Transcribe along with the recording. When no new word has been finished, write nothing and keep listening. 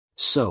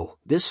So,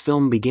 this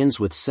film begins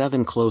with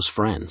 7 close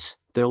friends,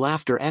 their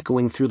laughter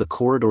echoing through the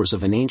corridors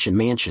of an ancient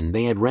mansion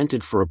they had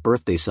rented for a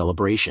birthday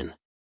celebration.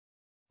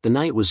 The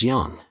night was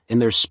young,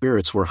 and their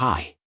spirits were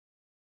high.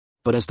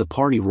 But as the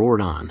party roared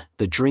on,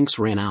 the drinks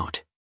ran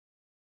out.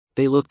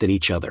 They looked at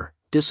each other,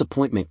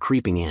 disappointment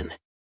creeping in.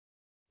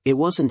 It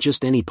wasn't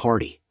just any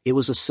party, it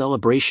was a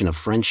celebration of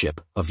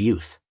friendship, of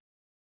youth.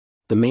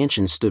 The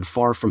mansion stood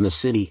far from the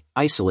city,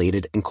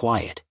 isolated and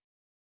quiet.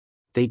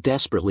 They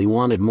desperately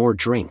wanted more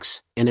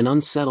drinks, and an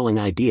unsettling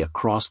idea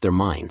crossed their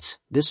minds.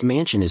 This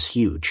mansion is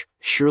huge,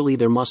 surely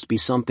there must be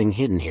something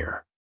hidden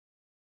here.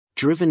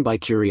 Driven by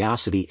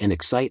curiosity and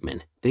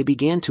excitement, they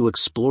began to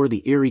explore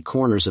the eerie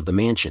corners of the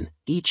mansion,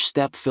 each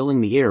step filling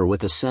the air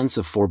with a sense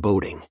of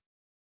foreboding.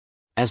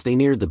 As they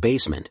neared the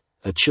basement,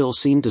 a chill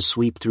seemed to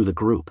sweep through the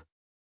group.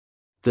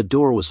 The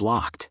door was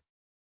locked.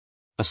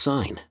 A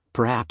sign,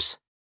 perhaps.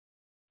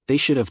 They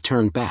should have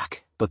turned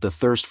back, but the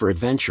thirst for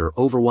adventure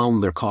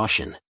overwhelmed their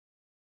caution.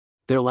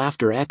 Their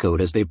laughter echoed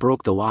as they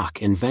broke the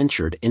lock and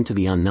ventured into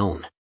the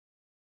unknown.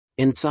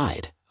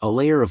 Inside, a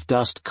layer of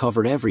dust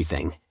covered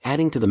everything,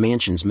 adding to the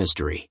mansion's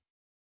mystery.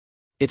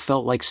 It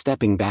felt like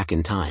stepping back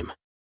in time.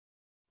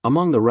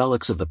 Among the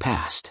relics of the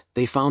past,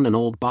 they found an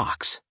old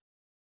box.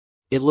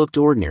 It looked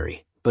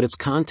ordinary, but its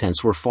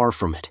contents were far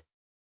from it.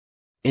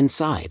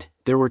 Inside,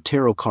 there were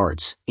tarot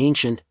cards,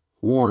 ancient,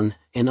 worn,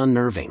 and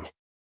unnerving.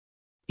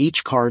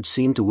 Each card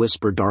seemed to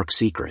whisper dark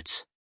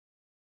secrets.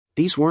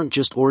 These weren't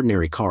just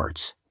ordinary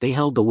cards, they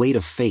held the weight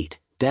of fate,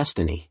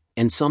 destiny,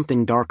 and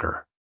something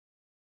darker.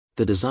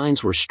 The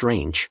designs were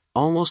strange,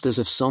 almost as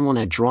if someone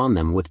had drawn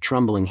them with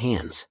trembling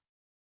hands.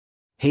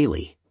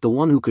 Haley, the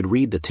one who could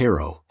read the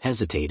tarot,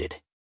 hesitated.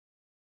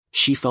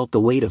 She felt the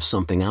weight of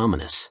something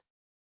ominous.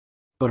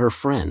 But her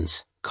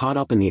friends, caught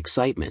up in the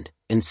excitement,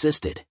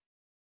 insisted.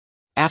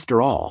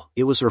 After all,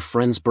 it was her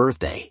friend's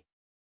birthday.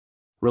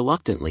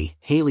 Reluctantly,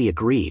 Haley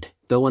agreed,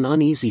 though an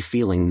uneasy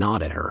feeling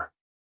gnawed at her.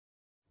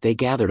 They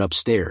gathered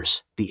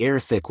upstairs, the air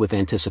thick with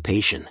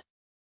anticipation.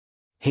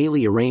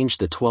 Haley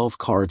arranged the 12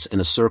 cards in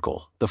a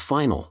circle, the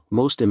final,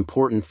 most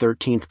important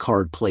 13th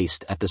card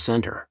placed at the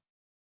center.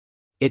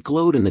 It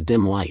glowed in the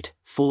dim light,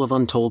 full of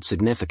untold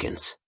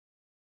significance.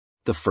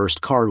 The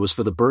first card was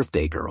for the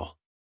birthday girl.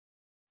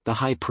 The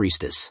High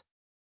Priestess.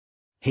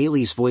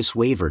 Haley's voice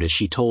wavered as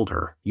she told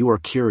her, "You are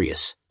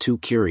curious, too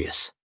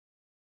curious.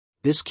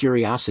 This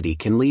curiosity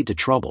can lead to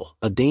trouble,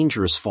 a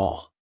dangerous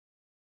fall."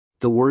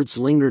 The words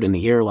lingered in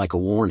the air like a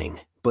warning,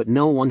 but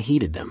no one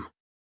heeded them.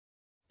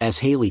 As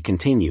Haley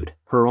continued,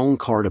 her own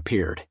card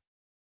appeared.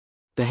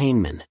 The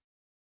Hangman.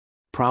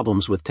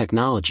 "Problems with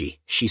technology,"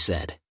 she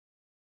said.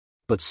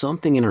 But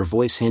something in her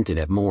voice hinted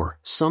at more,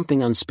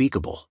 something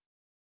unspeakable.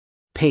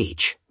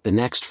 Paige, the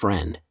next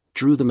friend,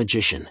 drew the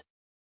Magician.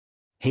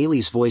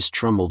 Haley's voice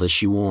trembled as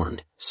she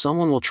warned,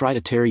 "Someone will try to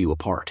tear you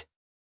apart.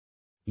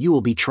 You will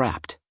be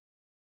trapped."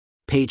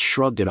 Paige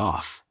shrugged it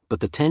off,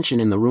 but the tension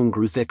in the room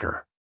grew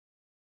thicker.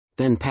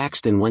 Then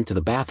Paxton went to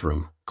the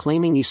bathroom,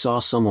 claiming he saw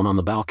someone on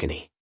the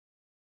balcony.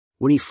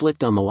 When he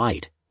flicked on the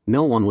light,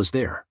 no one was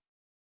there.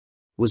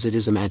 Was it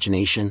his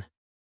imagination?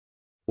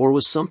 Or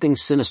was something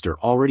sinister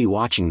already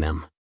watching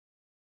them?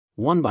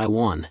 One by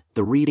one,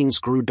 the readings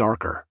grew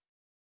darker.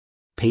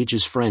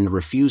 Paige's friend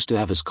refused to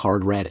have his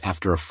card read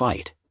after a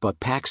fight,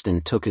 but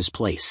Paxton took his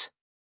place.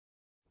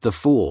 The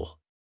fool.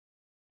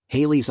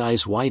 Haley's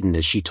eyes widened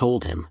as she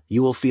told him,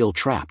 "You will feel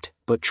trapped,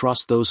 but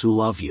trust those who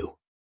love you.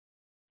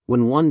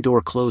 When one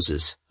door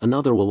closes,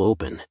 another will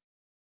open."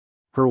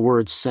 Her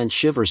words sent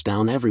shivers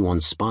down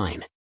everyone's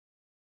spine.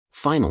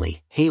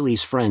 Finally,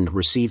 Haley's friend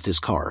received his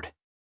card.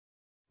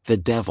 The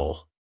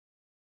Devil.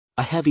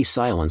 A heavy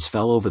silence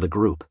fell over the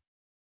group.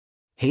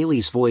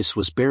 Haley's voice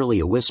was barely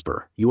a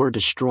whisper, "You are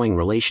destroying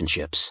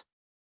relationships.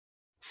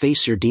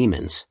 Face your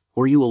demons,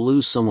 or you will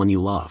lose someone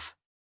you love."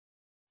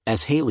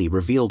 As Haley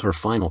revealed her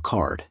final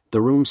card,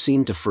 the room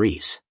seemed to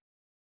freeze.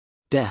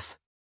 "Death.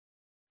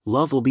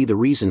 Love will be the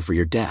reason for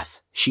your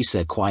death," she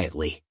said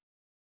quietly.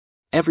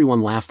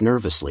 Everyone laughed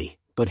nervously,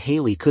 but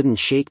Haley couldn't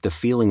shake the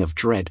feeling of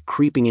dread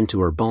creeping into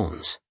her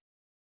bones.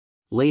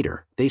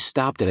 Later, they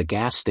stopped at a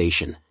gas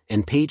station,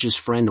 and Paige's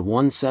friend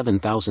won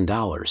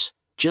 $7,000,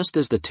 just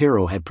as the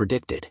tarot had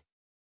predicted.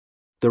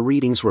 The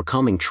readings were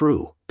coming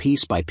true,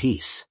 piece by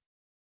piece.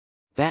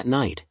 That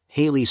night,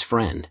 Haley's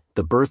friend,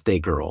 the birthday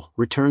girl,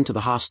 returned to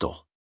the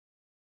hostel.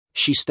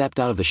 She stepped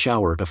out of the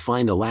shower to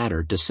find a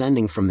ladder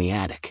descending from the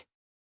attic.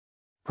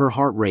 Her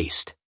heart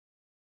raced.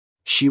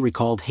 She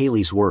recalled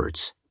Haley's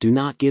words, "Do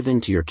not give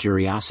in to your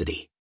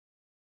curiosity."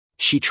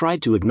 She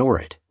tried to ignore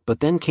it,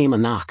 but then came a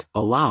knock,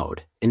 a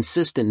loud,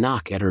 insistent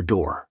knock at her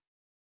door.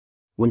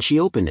 When she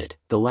opened it,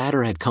 the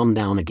ladder had come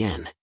down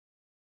again.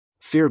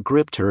 Fear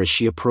gripped her as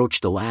she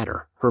approached the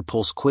ladder, her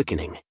pulse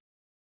quickening.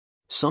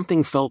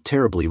 Something felt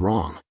terribly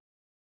wrong.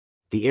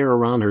 The air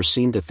around her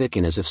seemed to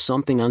thicken as if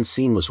something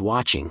unseen was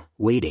watching,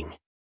 waiting.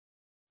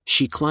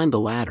 She climbed the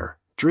ladder,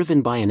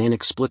 driven by an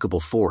inexplicable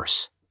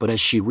force, but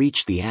as she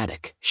reached the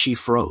attic, she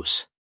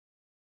froze.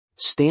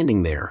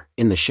 Standing there,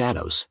 in the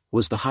shadows,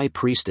 was the High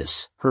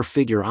Priestess, her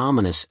figure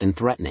ominous and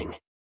threatening.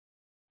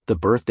 the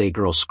birthday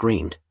girl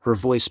screamed, her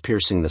voice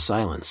piercing the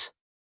silence.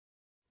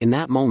 In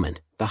that moment,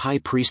 the high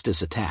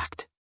priestess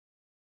attacked.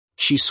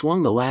 She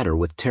swung the ladder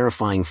with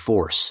terrifying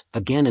force,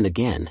 again and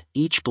again,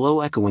 each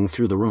blow echoing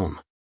through the room.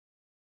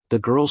 The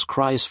girl's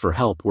cries for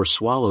help were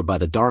swallowed by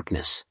the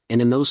darkness,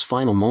 and in those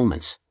final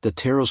moments, the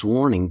tarot's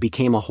warning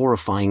became a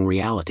horrifying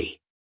reality.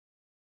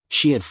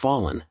 She had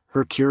fallen,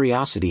 her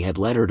curiosity had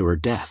led her to her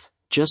death,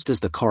 just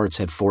as the cards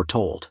had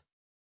foretold.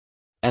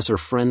 As her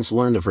friends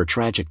learned of her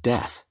tragic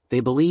death, they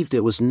believed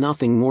it was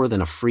nothing more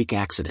than a freak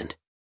accident.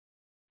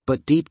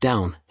 But deep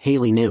down,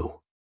 Haley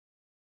knew.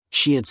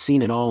 She had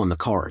seen it all in the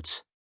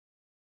cards.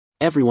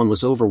 Everyone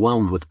was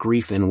overwhelmed with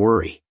grief and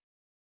worry.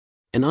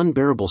 An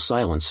unbearable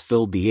silence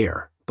filled the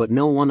air, but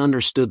no one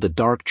understood the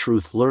dark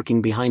truth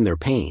lurking behind their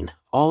pain.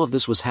 All of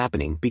this was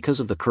happening because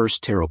of the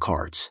cursed tarot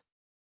cards.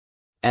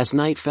 As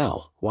night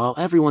fell, while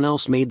everyone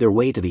else made their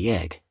way to the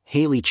egg,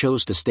 Haley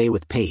chose to stay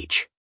with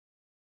Paige.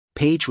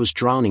 Paige was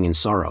drowning in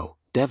sorrow,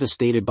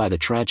 devastated by the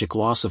tragic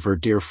loss of her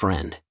dear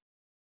friend.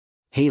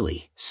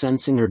 Haley,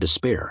 sensing her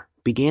despair,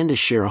 began to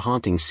share a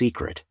haunting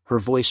secret, her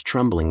voice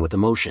trembling with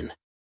emotion.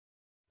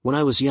 "When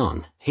I was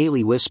young,"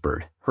 Haley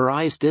whispered, her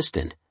eyes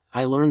distant,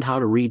 "I learned how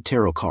to read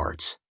tarot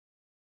cards.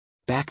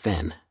 Back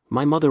then,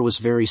 my mother was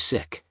very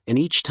sick, and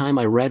each time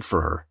I read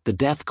for her, the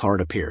death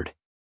card appeared.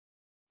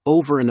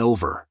 Over and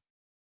over.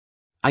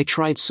 I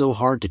tried so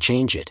hard to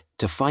change it,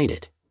 to fight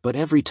it, but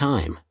every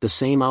time, the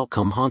same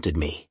outcome haunted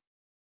me."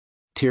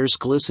 Tears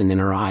glistened in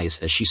her eyes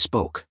as she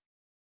spoke.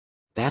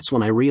 "That's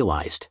when I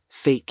realized,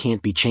 fate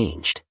can't be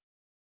changed."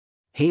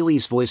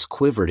 Haley's voice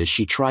quivered as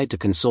she tried to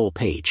console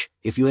Paige.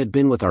 "If you had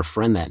been with our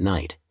friend that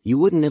night, you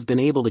wouldn't have been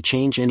able to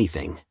change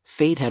anything,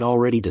 fate had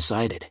already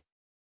decided."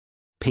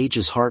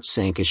 Paige's heart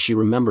sank as she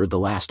remembered the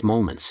last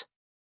moments.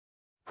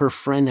 Her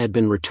friend had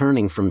been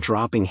returning from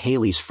dropping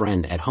Haley's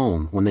friend at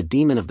home when the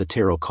demon of the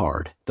tarot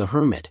card, the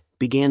Hermit,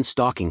 began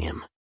stalking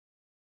him.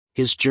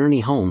 His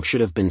journey home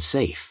should have been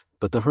safe,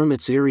 but the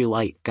Hermit's eerie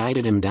light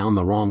guided him down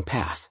the wrong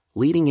path,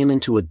 leading him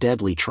into a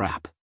deadly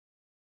trap.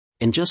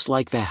 And just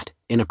like that,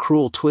 in a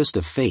cruel twist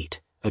of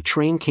fate, a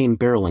train came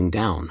barreling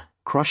down,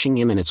 crushing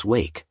him in its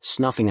wake,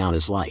 snuffing out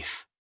his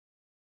life.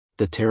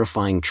 The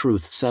terrifying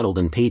truth settled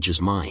in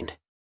Paige's mind.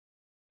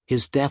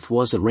 His death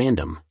wasn't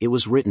random, it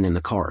was written in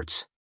the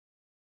cards.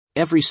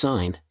 Every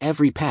sign,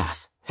 every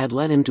path, had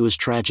led him to his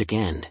tragic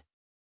end.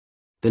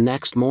 The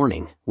next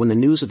morning, when the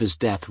news of his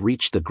death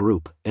reached the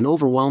group, an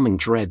overwhelming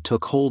dread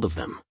took hold of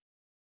them.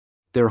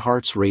 Their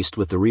hearts raced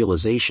with the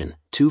realization,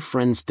 2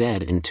 friends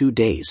dead in 2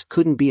 days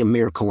couldn't be a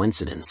mere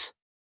coincidence.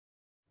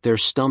 Their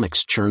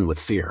stomachs churned with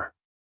fear.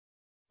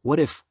 What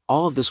if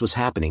all of this was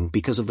happening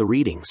because of the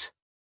readings?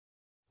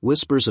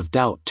 Whispers of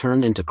doubt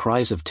turned into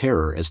cries of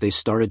terror as they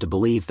started to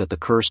believe that the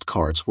cursed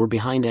cards were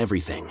behind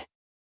everything.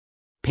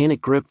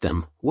 Panic gripped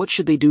them. What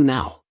should they do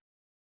now?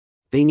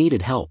 They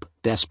needed help,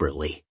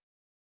 desperately.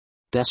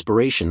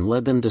 Desperation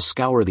led them to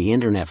scour the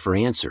internet for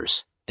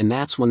answers, and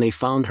that's when they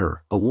found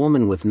her, a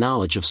woman with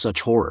knowledge of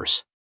such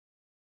horrors.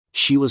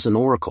 She was an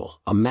oracle,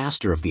 a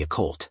master of the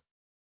occult.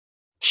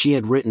 She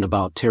had written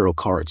about tarot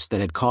cards that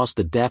had caused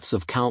the deaths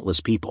of countless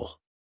people.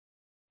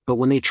 But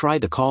when they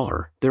tried to call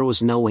her, there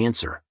was no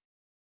answer.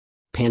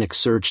 Panic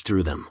surged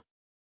through them.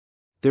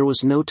 There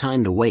was no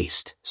time to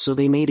waste, so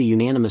they made a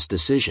unanimous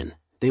decision: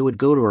 they would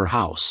go to her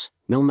house,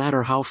 no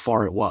matter how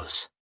far it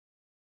was.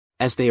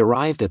 As they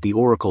arrived at the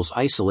oracle's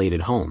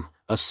isolated home,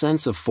 a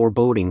sense of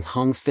foreboding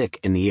hung thick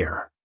in the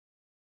air.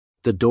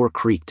 The door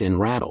creaked and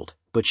rattled,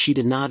 but she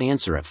did not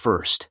answer at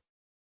first.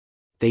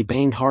 They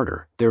banged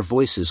harder, their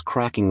voices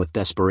cracking with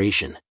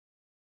desperation.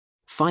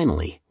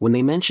 Finally, when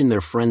they mentioned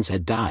their friends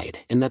had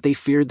died and that they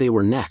feared they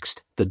were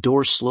next, the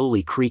door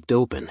slowly creaked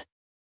open.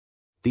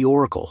 The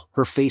oracle,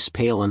 her face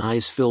pale and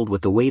eyes filled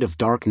with the weight of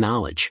dark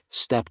knowledge,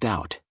 stepped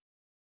out.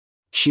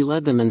 She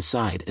led them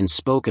inside and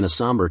spoke in a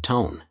somber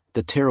tone: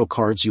 "The tarot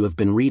cards you have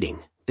been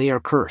reading, they are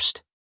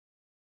cursed.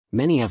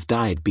 Many have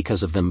died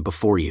because of them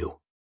before you.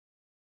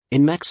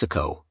 In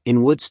Mexico,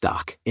 in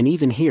Woodstock, and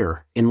even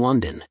here, in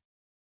London.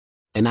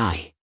 And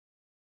I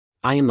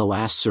am the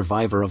last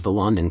survivor of the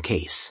London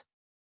case.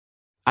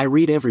 I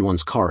read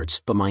everyone's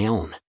cards but my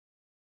own."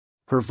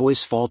 Her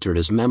voice faltered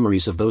as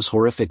memories of those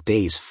horrific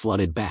days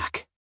flooded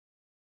back.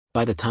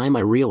 By the time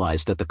I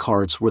realized that the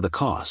cards were the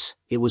cause,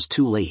 it was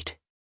too late.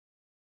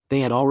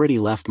 They had already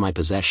left my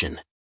possession.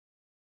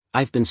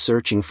 I've been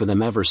searching for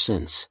them ever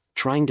since,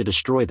 trying to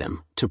destroy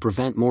them, to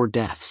prevent more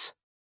deaths.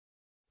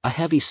 A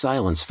heavy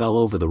silence fell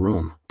over the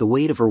room, the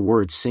weight of her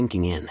words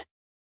sinking in.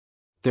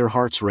 Their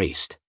hearts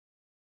raced.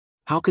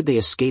 How could they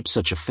escape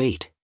such a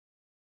fate?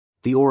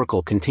 The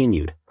oracle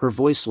continued, her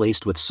voice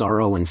laced with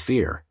sorrow and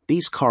fear: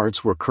 "These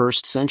cards were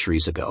cursed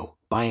centuries ago,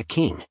 by a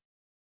king.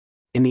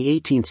 In the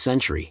 18th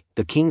century,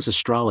 the king's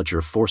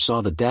astrologer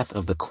foresaw the death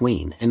of the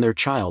queen and their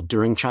child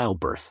during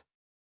childbirth.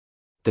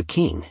 The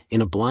king,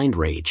 in a blind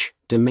rage,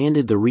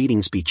 demanded the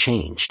readings be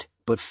changed,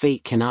 but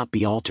fate cannot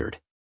be altered.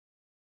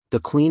 The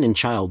queen and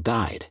child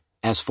died,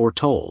 as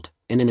foretold,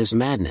 and in his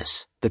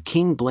madness, the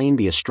king blamed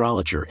the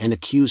astrologer and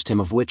accused him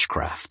of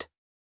witchcraft.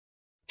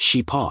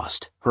 She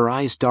paused, her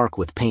eyes dark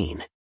with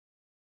pain.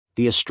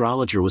 The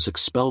astrologer was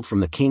expelled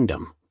from the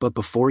kingdom, but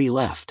before he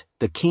left,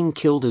 the king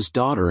killed his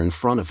daughter in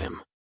front of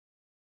him.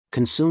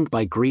 Consumed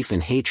by grief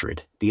and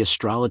hatred, the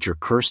astrologer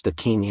cursed the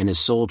king and his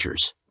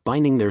soldiers,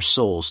 binding their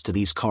souls to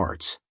these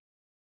cards.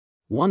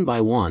 One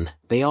by one,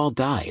 they all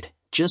died,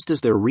 just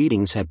as their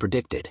readings had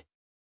predicted.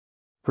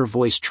 Her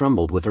voice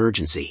trembled with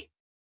urgency.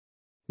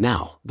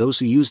 Now, those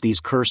who use these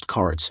cursed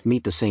cards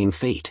meet the same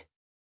fate.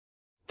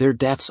 Their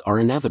deaths are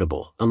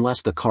inevitable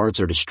unless the cards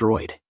are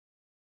destroyed.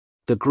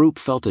 The group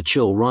felt a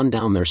chill run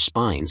down their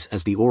spines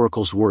as the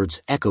oracle's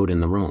words echoed in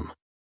the room.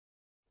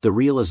 The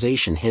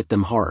realization hit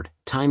them hard,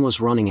 time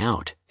was running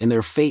out, and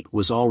their fate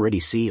was already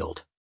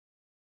sealed.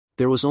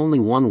 There was only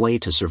one way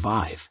to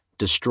survive: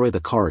 destroy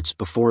the cards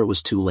before it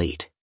was too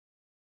late.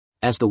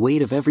 As the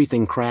weight of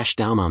everything crashed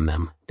down on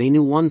them, they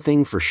knew one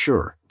thing for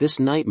sure: this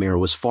nightmare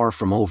was far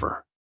from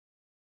over.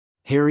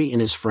 Harry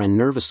and his friend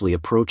nervously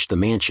approached the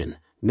mansion,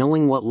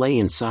 knowing what lay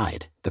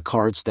inside, the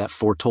cards that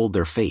foretold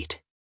their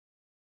fate.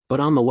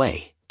 But on the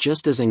way,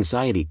 just as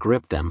anxiety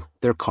gripped them,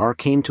 their car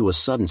came to a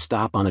sudden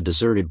stop on a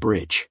deserted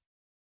bridge.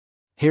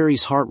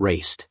 Harry's heart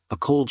raced, a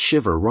cold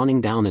shiver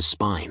running down his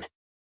spine.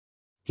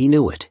 He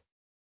knew it.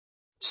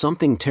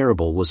 Something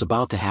terrible was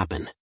about to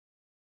happen.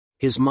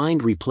 His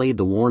mind replayed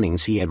the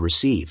warnings he had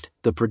received,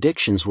 the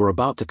predictions were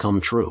about to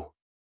come true.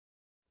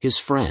 His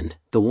friend,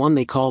 the one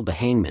they called the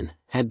Hangman,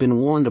 had been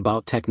warned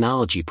about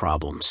technology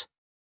problems.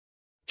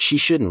 She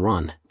shouldn't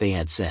run, they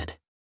had said.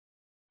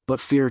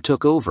 But fear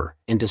took over,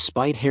 and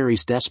despite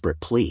Harry's desperate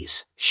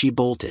pleas, she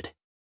bolted.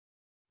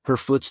 Her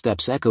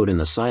footsteps echoed in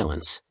the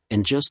silence,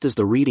 and just as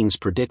the readings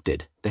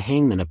predicted, the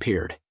Hangman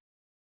appeared.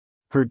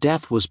 Her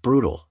death was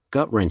brutal,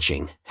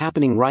 gut-wrenching,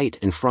 happening right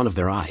in front of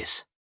their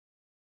eyes.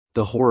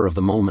 The horror of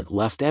the moment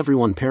left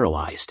everyone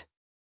paralyzed.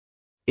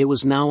 It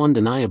was now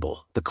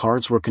undeniable: the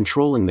cards were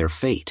controlling their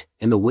fate,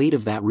 and the weight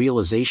of that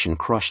realization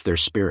crushed their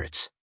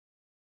spirits.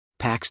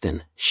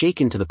 Paxton,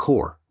 shaken to the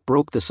core,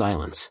 broke the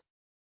silence.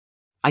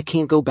 "I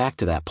can't go back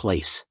to that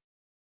place.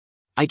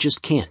 I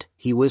just can't,"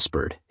 he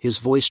whispered, his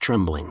voice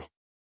trembling.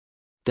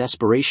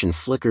 Desperation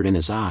flickered in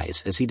his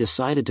eyes as he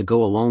decided to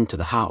go alone to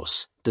the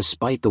house,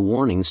 despite the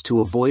warnings to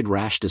avoid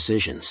rash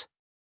decisions.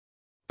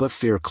 But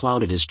fear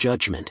clouded his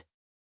judgment.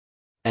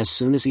 As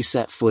soon as he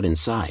set foot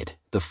inside,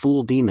 the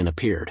fool demon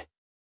appeared.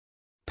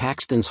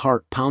 Paxton's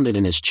heart pounded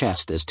in his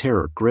chest as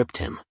terror gripped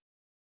him.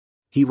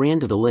 He ran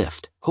to the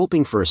lift,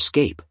 hoping for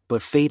escape,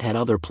 but fate had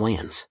other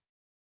plans.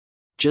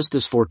 Just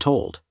as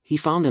foretold, he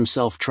found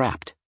himself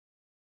trapped.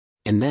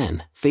 And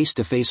then, face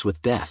to face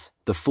with death,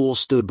 the fool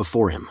stood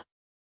before him.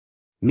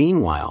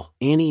 Meanwhile,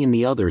 Annie and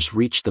the others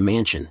reached the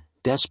mansion,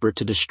 desperate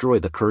to destroy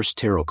the cursed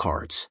tarot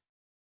cards.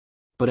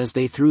 But as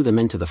they threw them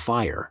into the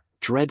fire,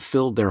 dread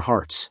filled their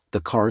hearts: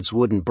 the cards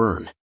wouldn't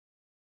burn.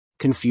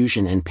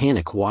 Confusion and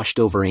panic washed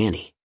over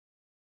Annie.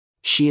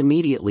 She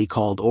immediately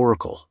called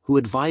Oracle, who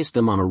advised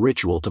them on a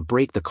ritual to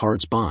break the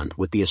card's bond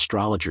with the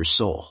astrologer's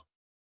soul.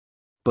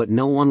 But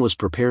no one was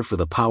prepared for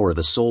the power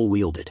the soul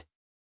wielded.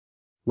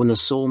 When the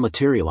soul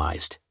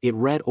materialized, it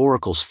read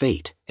Oracle's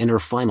fate, and her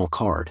final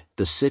card,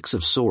 the Six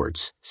of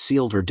Swords,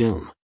 sealed her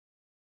doom.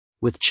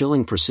 With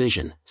chilling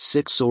precision,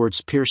 6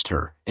 swords pierced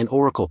her, and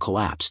Oracle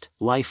collapsed,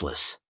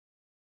 lifeless.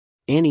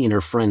 Annie and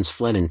her friends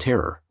fled in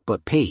terror,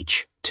 but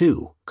Paige,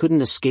 too,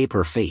 couldn't escape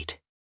her fate.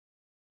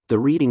 The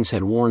readings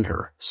had warned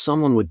her: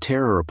 someone would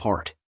tear her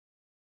apart.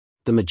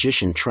 The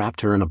magician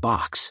trapped her in a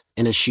box,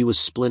 and as she was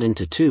split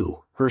into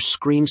two, her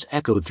screams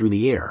echoed through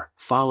the air,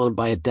 followed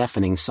by a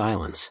deafening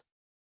silence.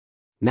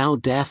 Now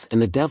death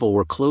and the devil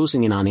were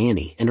closing in on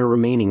Annie and her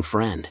remaining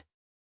friend.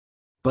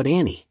 But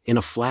Annie, in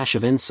a flash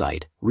of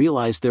insight,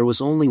 realized there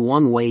was only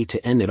one way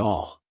to end it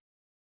all.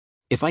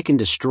 If I can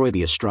destroy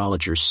the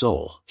astrologer's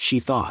soul, she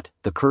thought,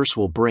 the curse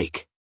will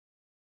break.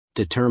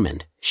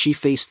 Determined, she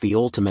faced the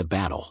ultimate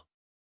battle.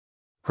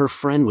 Her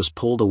friend was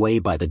pulled away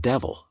by the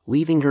devil,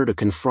 leaving her to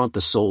confront the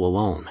soul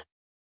alone.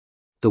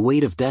 The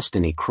weight of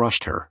destiny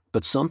crushed her,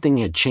 but something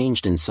had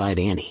changed inside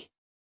Annie.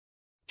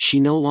 She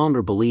no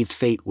longer believed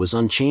fate was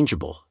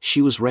unchangeable,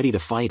 she was ready to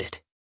fight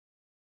it.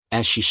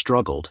 As she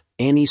struggled,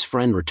 Annie's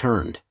friend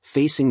returned,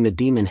 facing the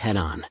demon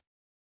head-on.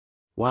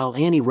 While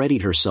Annie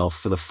readied herself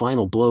for the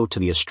final blow to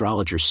the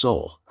astrologer's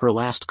soul, her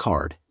last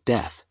card,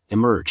 Death,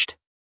 emerged.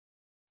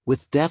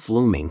 With death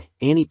looming,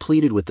 Annie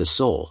pleaded with the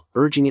soul,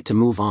 urging it to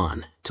move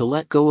on, to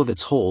let go of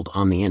its hold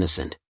on the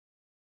innocent.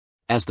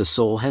 As the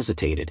soul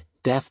hesitated,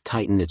 death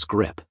tightened its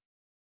grip.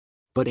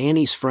 But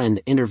Annie's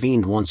friend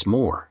intervened once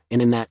more,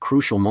 and in that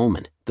crucial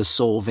moment, the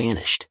soul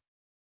vanished.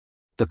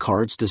 The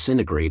cards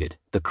disintegrated,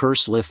 the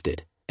curse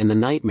lifted, and the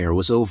nightmare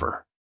was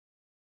over.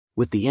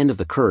 With the end of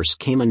the curse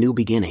came a new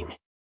beginning.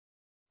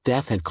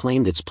 Death had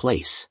claimed its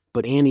place,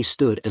 but Annie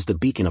stood as the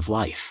beacon of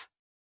life.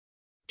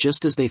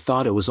 Just as they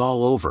thought it was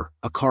all over,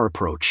 a car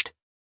approached.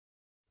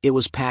 It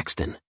was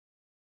Paxton.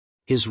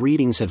 His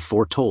readings had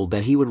foretold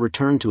that he would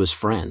return to his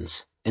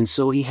friends, and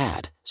so he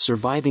had,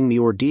 surviving the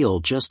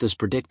ordeal just as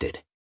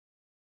predicted.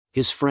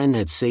 His friend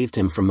had saved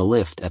him from the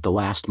lift at the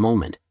last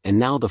moment, and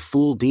now the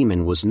fool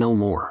demon was no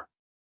more.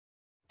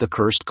 the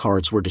cursed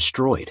cards were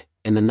destroyed,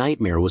 and the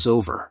nightmare was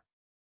over.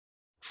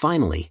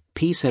 Finally,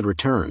 peace had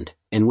returned,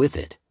 and with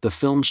it, the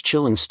film's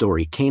chilling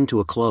story came to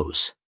a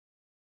close.